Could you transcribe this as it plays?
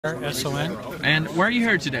S-O-N. And where are you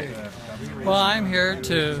here today? Well, I'm here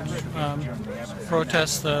to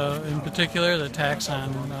protest, in particular, the tax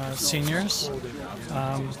on seniors.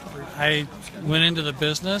 I went into the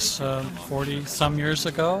business 40-some years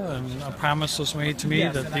ago, and a promise was made to me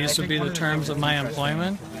that these would be the terms of my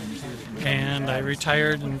employment. And I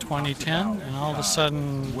retired in 2010, and all of a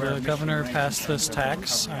sudden the governor passed this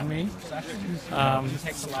tax on me,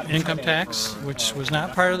 income tax, which was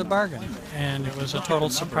not part of the bargain. And it was a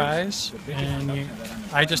total surprise, and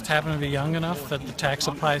I just happen to be young enough that the tax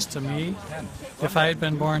applies to me. If I had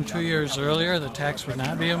been born 2 years earlier, the tax would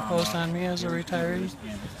not be imposed on me as a retiree.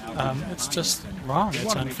 It's just wrong.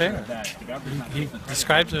 It's unfair. He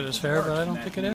describes it as fair, but I don't think it is.